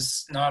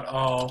 because not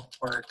all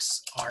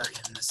works are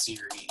in the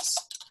series.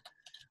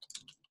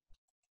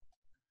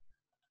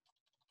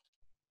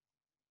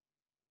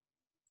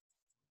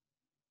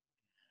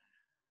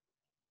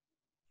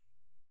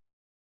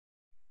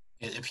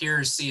 It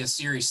appears, see, a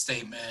series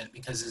statement,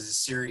 because it's a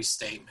series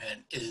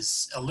statement,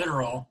 is a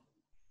literal.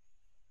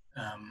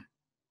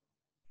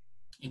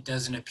 It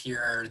doesn't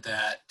appear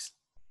that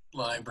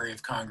Library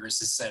of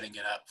Congress is setting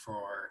it up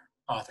for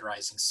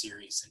authorizing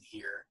series in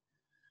here.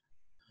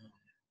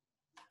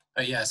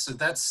 But yeah, so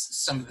that's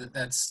some of the,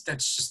 that's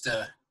just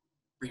a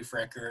brief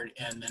record,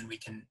 and then we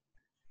can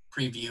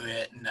preview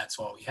it, and that's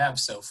what we have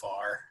so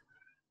far.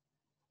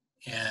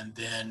 And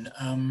then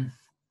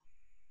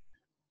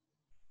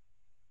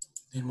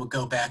we'll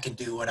go back and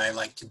do what I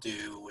like to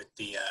do with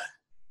the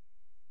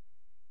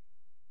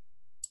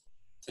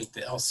take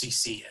the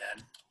LCC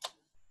in,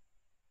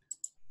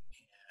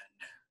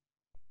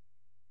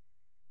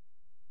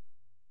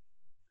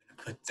 and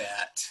put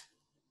that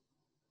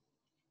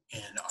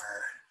in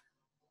our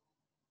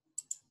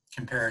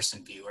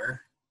comparison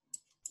viewer.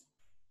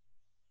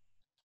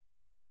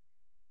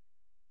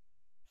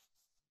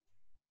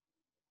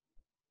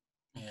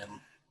 And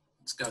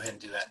let's go ahead and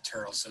do that in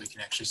Turtle so we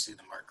can actually see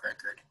the MARC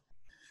record.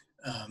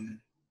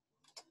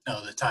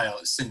 No, the title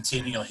is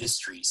Centennial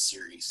History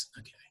Series.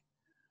 Okay.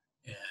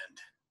 And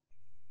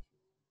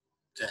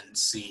then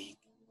see.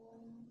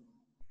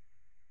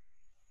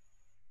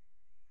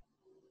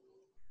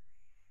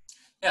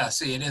 Yeah,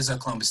 see, it is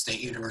Oklahoma State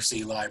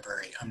University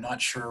Library. I'm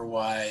not sure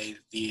why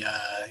the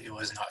it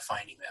was not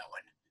finding that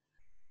one.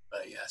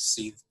 But yeah,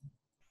 see,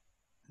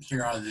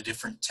 here are the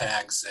different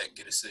tags that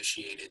get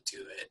associated to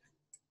it.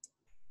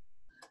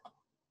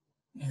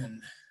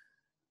 And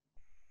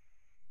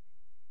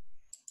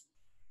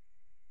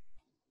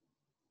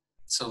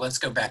so let's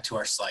go back to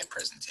our slide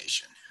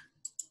presentation.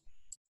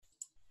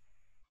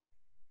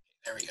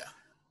 There we go.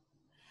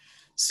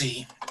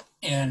 See,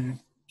 and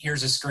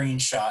here's a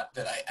screenshot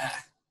that I'm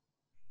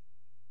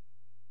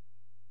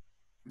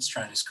just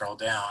trying to scroll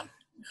down.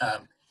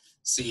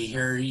 See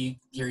here you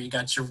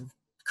got your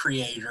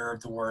creator of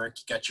the work,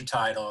 you got your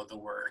title of the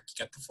work, you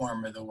got the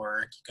form of the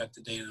work, you got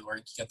the date of the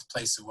work, you got the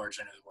place of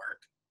origin of the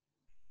work.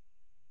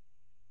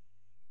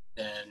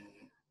 Then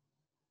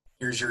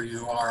here's your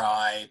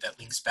URI that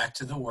links back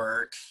to the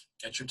work.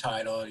 You got your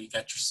title, you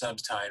got your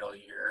subtitle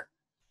here.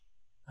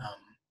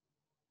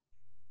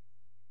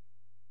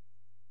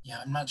 Yeah,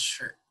 I'm not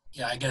sure.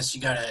 Yeah, I guess you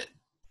gotta,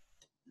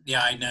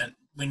 yeah, I know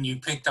when you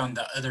picked on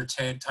the other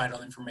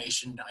title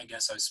information, I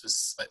guess I was supposed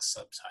to select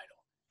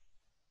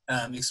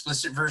subtitle.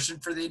 Explicit version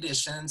for the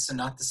edition, so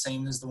not the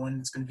same as the one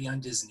that's going to be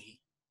on Disney.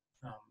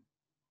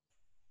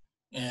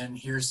 And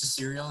here's the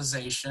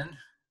serialization.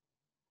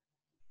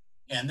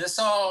 And this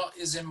all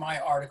is in my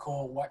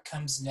article, What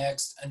Comes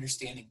Next,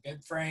 Understanding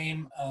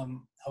BibFrame.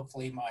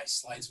 Hopefully my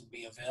slides will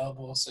be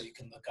available so you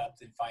can look up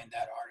and find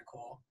that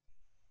article.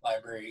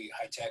 Library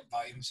High Tech,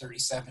 Volume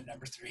 37,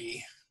 Number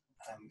 3.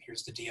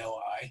 Here's the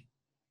DOI.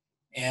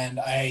 And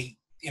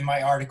in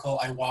my article,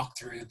 I walk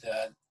through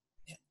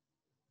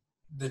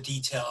the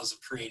details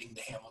of creating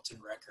the Hamilton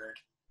record.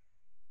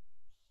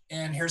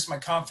 And here's my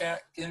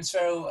contact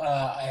info.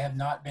 I have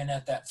not been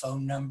at that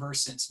phone number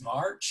since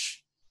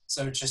March,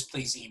 so just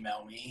please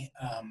email me.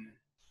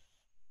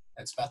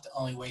 That's about the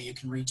only way you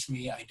can reach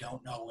me. I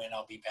don't know when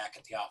I'll be back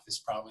at the office,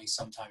 probably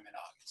sometime in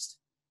August.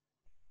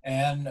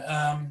 And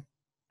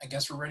I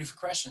guess we're ready for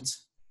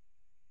questions.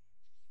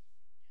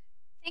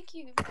 Thank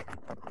you.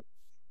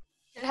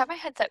 Did I have my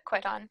headset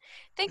quit on?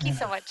 Thank you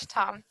so much,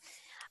 Tom.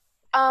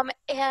 And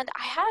I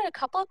had a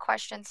couple of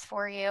questions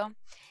for you.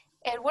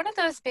 And one of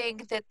those being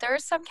that there are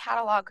some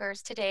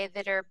catalogers today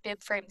that are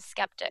BibFrame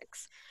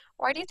skeptics.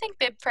 Why do you think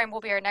BibFrame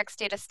will be our next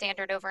data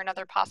standard over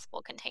another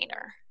possible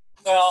container?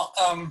 Well,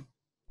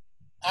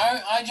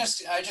 I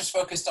just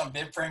focused on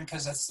BibFrame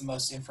because that's the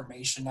most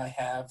information I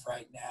have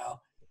right now.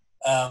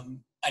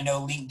 I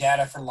know linked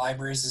data for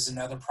libraries is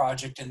another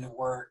project in the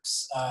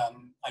works.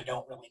 I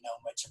don't really know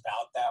much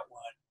about that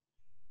one.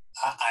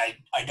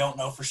 I don't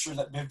know for sure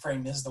that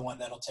BibFrame is the one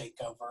that'll take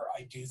over.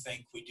 I do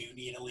think we do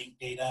need a linked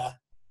data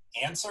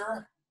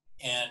answer,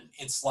 and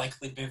it's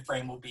likely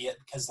BibFrame will be it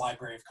because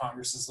Library of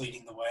Congress is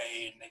leading the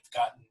way, and they've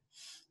gotten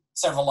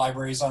several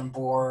libraries on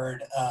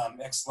board.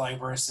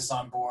 Ex-Libris is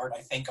on board.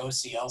 I think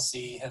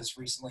OCLC has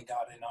recently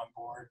gotten on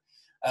board.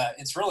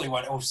 It's really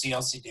what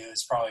OCLC do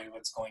is probably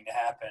what's going to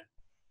happen.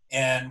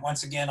 And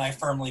once again, I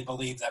firmly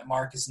believe that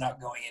MARC is not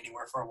going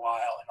anywhere for a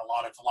while, and a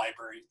lot of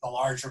libraries, the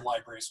larger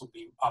libraries, will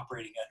be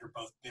operating under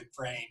both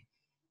BibFrame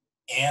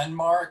and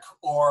MARC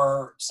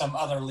or some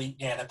other linked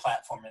data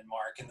platform in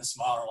MARC, and the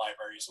smaller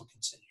libraries will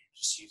continue to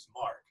just use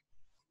MARC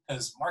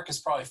because MARC is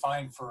probably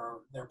fine for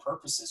their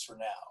purposes for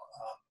now.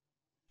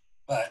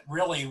 But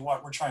really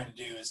what we're trying to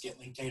do is get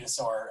linked data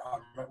so our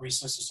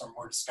resources are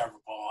more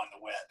discoverable on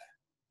the web.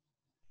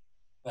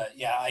 But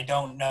yeah, I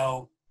don't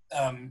know,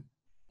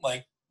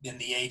 like in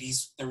the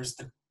 80s, there was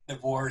the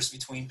wars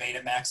between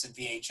Betamax and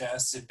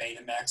VHS, and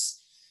Betamax,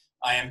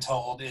 I am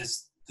told,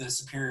 is the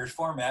superior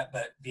format,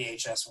 but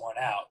VHS won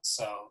out.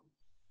 So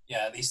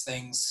yeah, these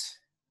things,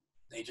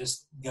 they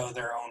just go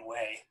their own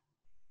way.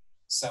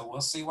 So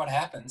we'll see what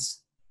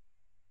happens.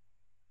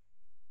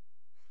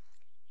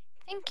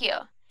 Thank you.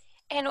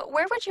 And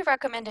where would you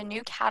recommend a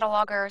new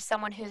cataloger or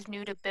someone who's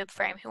new to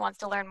BibFrame who wants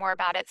to learn more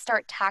about it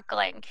start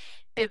tackling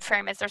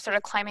BibFrame as they're sort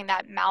of climbing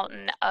that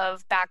mountain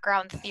of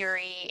background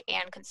theory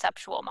and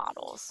conceptual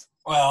models?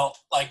 Well,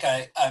 like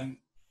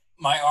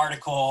my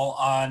article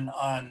on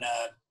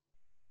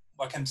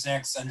What Comes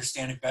Next,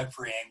 Understanding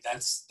BibFrame,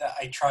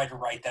 I tried to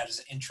write that as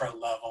an intro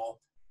level.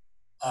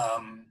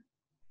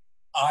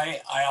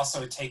 I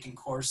also had taken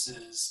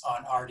courses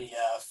on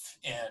RDF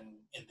and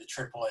in the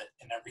triplet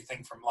and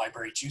everything from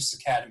Library Juice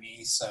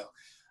Academy, so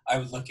I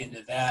would look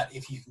into that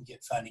if you can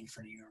get funding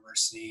from the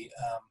university.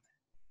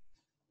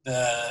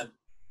 The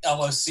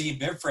LOC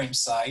BibFrame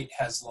site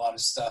has a lot of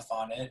stuff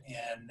on it,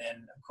 and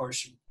then of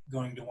course you're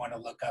going to want to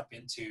look up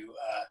into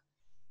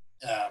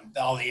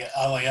all the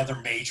other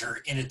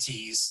major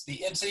entities.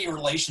 The entity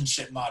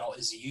relationship model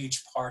is a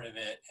huge part of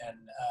it, and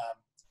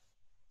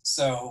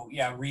so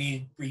yeah,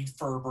 read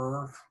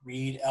Ferber,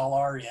 read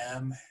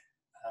LRM.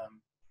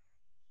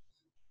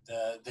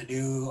 The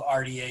new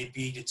RDA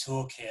Beta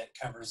toolkit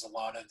covers a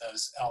lot of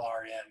those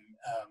LRM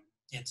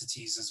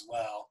entities as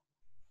well.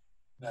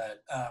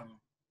 But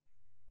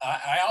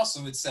I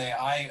also would say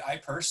I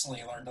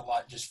personally learned a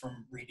lot just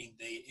from reading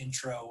the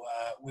intro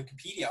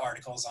Wikipedia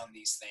articles on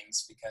these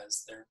things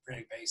because they're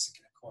pretty basic.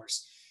 And of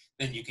course,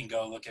 then you can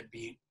go look at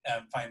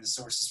find the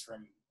sources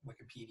from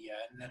Wikipedia.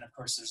 And then of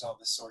course, there's all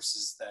the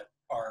sources that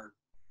are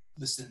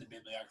listed in the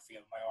bibliography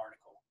of my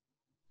article.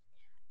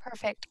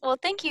 Perfect. Well,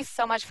 thank you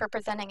so much for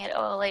presenting at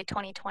OLA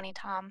 2020,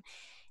 Tom.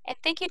 And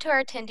thank you to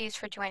our attendees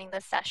for joining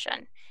this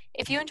session.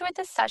 If you enjoyed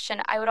this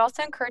session, I would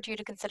also encourage you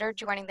to consider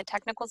joining the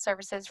Technical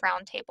Services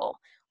Roundtable.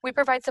 We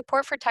provide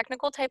support for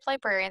technical type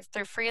librarians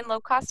through free and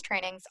low-cost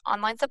trainings,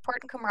 online support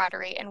and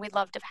camaraderie, and we'd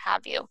love to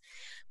have you.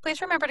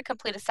 Please remember to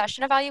complete a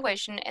session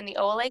evaluation in the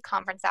OLA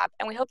Conference app,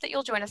 and we hope that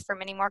you'll join us for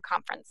many more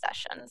conference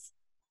sessions.